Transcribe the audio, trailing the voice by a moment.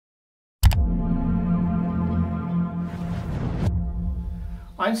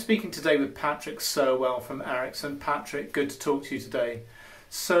I'm speaking today with Patrick Sirwell from Ericsson. Patrick, good to talk to you today.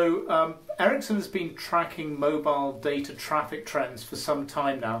 So Ericsson has been tracking mobile data traffic trends for some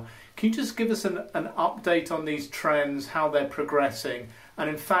time now. Can you just give us an update on these trends, how they're progressing, and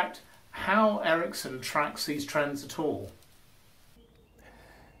in fact, how Ericsson tracks these trends at all?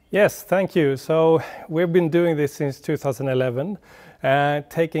 Yes, thank you. So we've been doing this since 2011,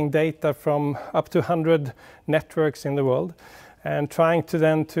 taking data from up to 100 networks in the world and trying to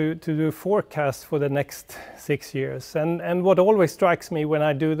then to do forecasts for the next 6 years. And what always strikes me when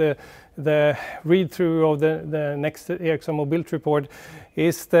I do the read through of the next Ericsson Mobility report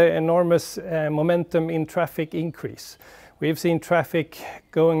is the enormous momentum in traffic increase. We've seen traffic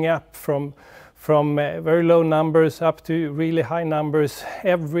going up from very low numbers up to really high numbers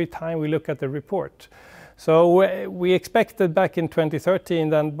every time we look at the report. So we expected back in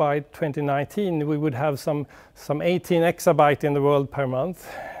 2013 that by 2019 we would have some 18 exabyte in the world per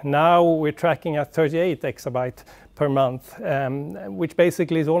month. Now we're tracking at 38 exabyte per month, which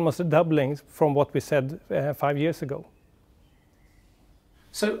basically is almost a doubling from what we said 5 years ago.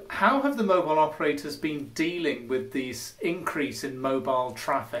 So how have the mobile operators been dealing with this increase in mobile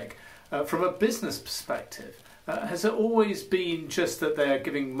traffic? From a business perspective, has it always been just that they're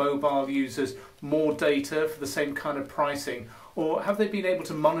giving mobile users more data for the same kind of pricing, or have they been able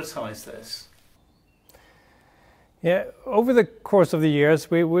to monetize this? Yeah, over the course of the years,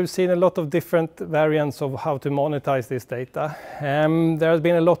 we've seen a lot of different variants of how to monetize this data. There has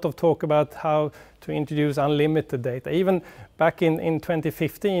been a lot of talk about how to introduce unlimited data. Even back in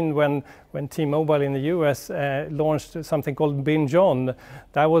 2015, when T-Mobile in the US launched something called Binge On,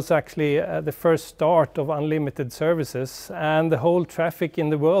 that was actually the first start of unlimited services, and the whole traffic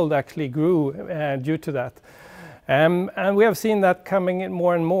in the world actually grew due to that. And we have seen that coming in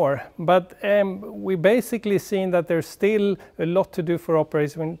more and more, but we basically seen that there's still a lot to do for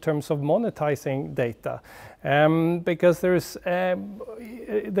operators in terms of monetizing data, because there's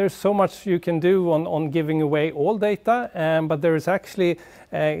so much you can do on giving away all data, but there is actually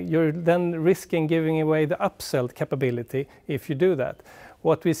you're then risking giving away the upsell capability if you do that.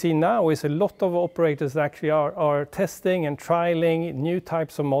 What we see now is a lot of operators actually are testing and trialing new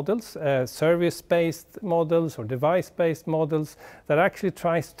types of models, service-based models or device-based models that actually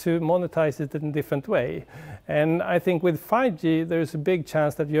tries to monetize it in a different way. And I think with 5G, there's a big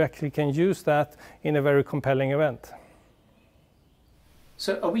chance that you actually can use that in a very compelling event.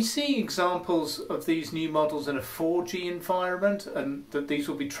 So are we seeing examples of these new models in a 4G environment and that these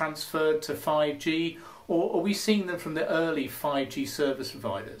will be transferred to 5G? Or are we seeing them from the early 5G service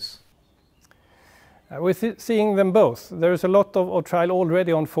providers? We're seeing them both. There's a lot of trial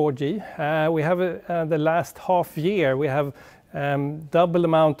already on 4G. We have the last half year, we have double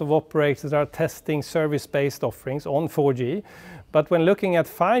amount of operators that are testing service-based offerings on 4G. But when looking at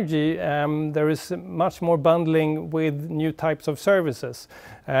 5G, there is much more bundling with new types of services,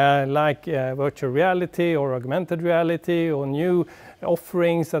 like virtual reality or augmented reality or new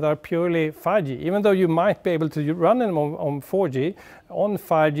offerings that are purely 5G. Even though you might be able to run them on 4G, on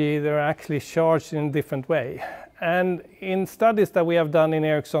 5G they're actually charged in a different way. And in studies that we have done in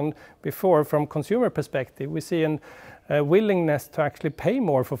Ericsson before, from consumer perspective, we see a willingness to actually pay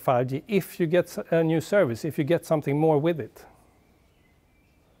more for 5G if you get a new service, if you get something more with it.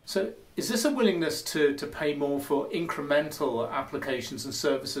 So is this a willingness to pay more for incremental applications and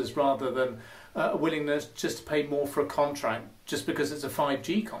services rather than a willingness just to pay more for a contract just because it's a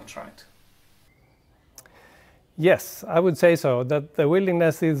 5G contract? Yes, I would say so, that the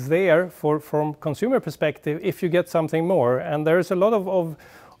willingness is there from consumer perspective if you get something more. And there's a lot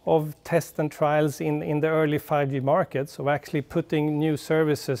of tests and trials in the early 5G markets of actually putting new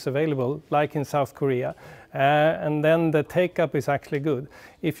services available, like in South Korea. And then the take-up is actually good.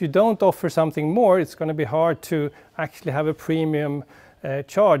 If you don't offer something more, it's going to be hard to actually have a premium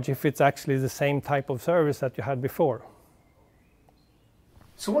charge if it's actually the same type of service that you had before.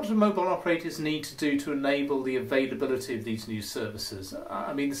 So what do mobile operators need to do to enable the availability of these new services?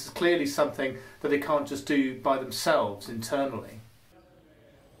 I mean, this is clearly something that they can't just do by themselves internally.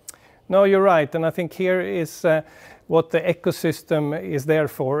 No, you're right, and I think here is what the ecosystem is there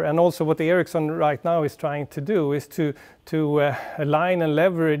for, and also what the Ericsson right now is trying to do is to align and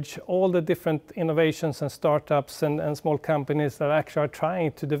leverage all the different innovations and startups and small companies that actually are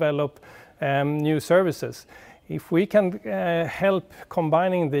trying to develop new services. If we can help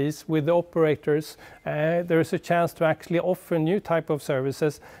combining these with the operators, there is a chance to actually offer new type of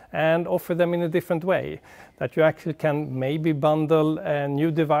services and offer them in a different way. That you actually can maybe bundle new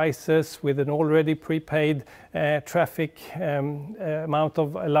devices with an already prepaid traffic amount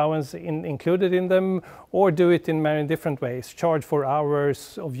of allowance included in them, or do it in many different ways. Charge for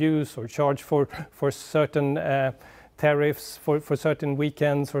hours of use, or charge for certain tariffs for certain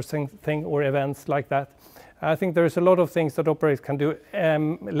weekends or something, or events like that. I think there's a lot of things that operators can do,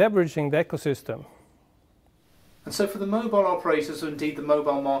 leveraging the ecosystem. And so for the mobile operators, or indeed the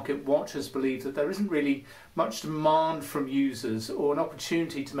mobile market watchers, believe that there isn't really much demand from users or an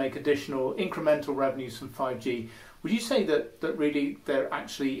opportunity to make additional incremental revenues from 5G. Would you say that really there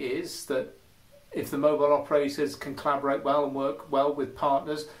actually is, that if the mobile operators can collaborate well and work well with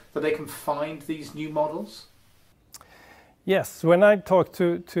partners, that they can find these new models? Yes, when I talk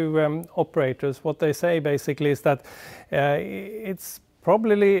to operators, what they say basically is that it's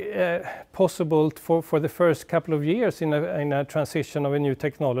probably possible for the first couple of years in a transition of a new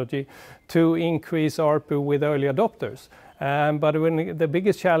technology to increase ARPU with early adopters. But the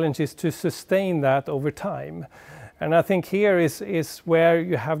biggest challenge is to sustain that over time. And I think here is where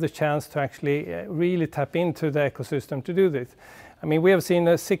you have the chance to actually really tap into the ecosystem to do this. I mean, we have seen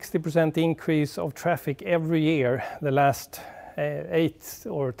a 60% increase of traffic every year the last 8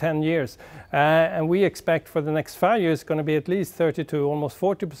 or 10 years. And we expect for the next 5 years going to be at least 30 to almost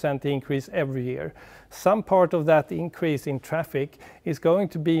 40% increase every year. Some part of that increase in traffic is going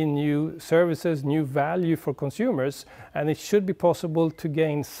to be new services, new value for consumers, and it should be possible to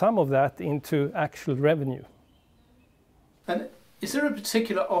gain some of that into actual revenue. And is there a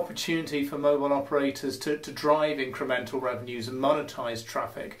particular opportunity for mobile operators to drive incremental revenues and monetize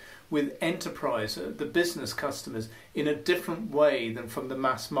traffic with enterprise, the business customers, in a different way than from the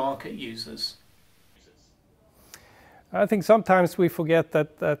mass market users? I think sometimes we forget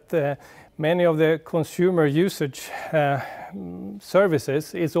that many of the consumer usage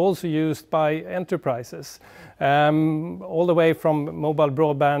services is also used by enterprises, all the way from mobile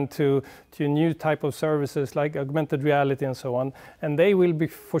broadband to new type of services like augmented reality and so on, and they will be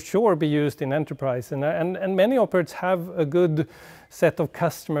for sure be used in enterprise, and many operators have a good set of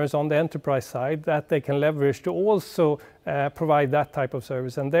customers on the enterprise side that they can leverage to also provide that type of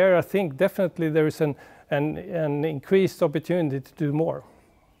service, and there I think definitely there is an increased opportunity to do more.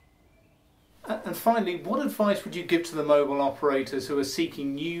 And finally, what advice would you give to the mobile operators who are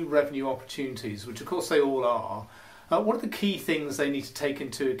seeking new revenue opportunities, which of course they all are? What are the key things they need to take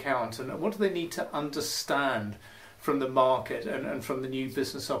into account, and what do they need to understand from the market and from the new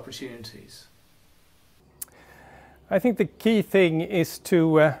business opportunities? I think the key thing is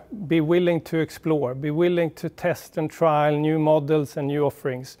to be willing to explore, be willing to test and trial new models and new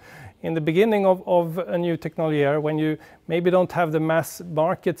offerings. In the beginning of a new technology era, when you maybe don't have the mass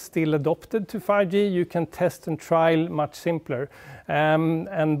market still adopted to 5G, you can test and trial much simpler,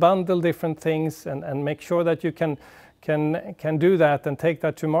 and bundle different things and make sure that you can do that and take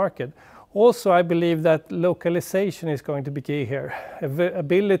that to market. Also, I believe that localization is going to be key here.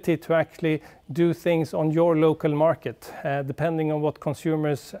 Ability to actually do things on your local market, depending on what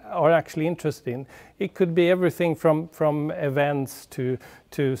consumers are actually interested in. It could be everything from events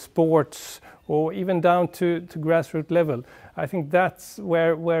to sports, or even down to grassroots level. I think that's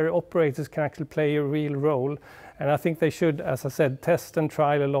where operators can actually play a real role. And I think they should, as I said, test and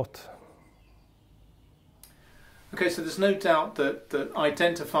trial a lot. Okay, so there's no doubt that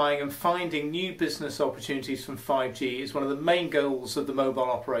identifying and finding new business opportunities from 5G is one of the main goals of the mobile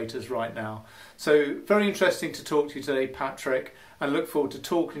operators right now. So very interesting to talk to you today, Patrick, and look forward to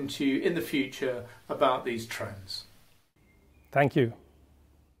talking to you in the future about these trends. Thank you.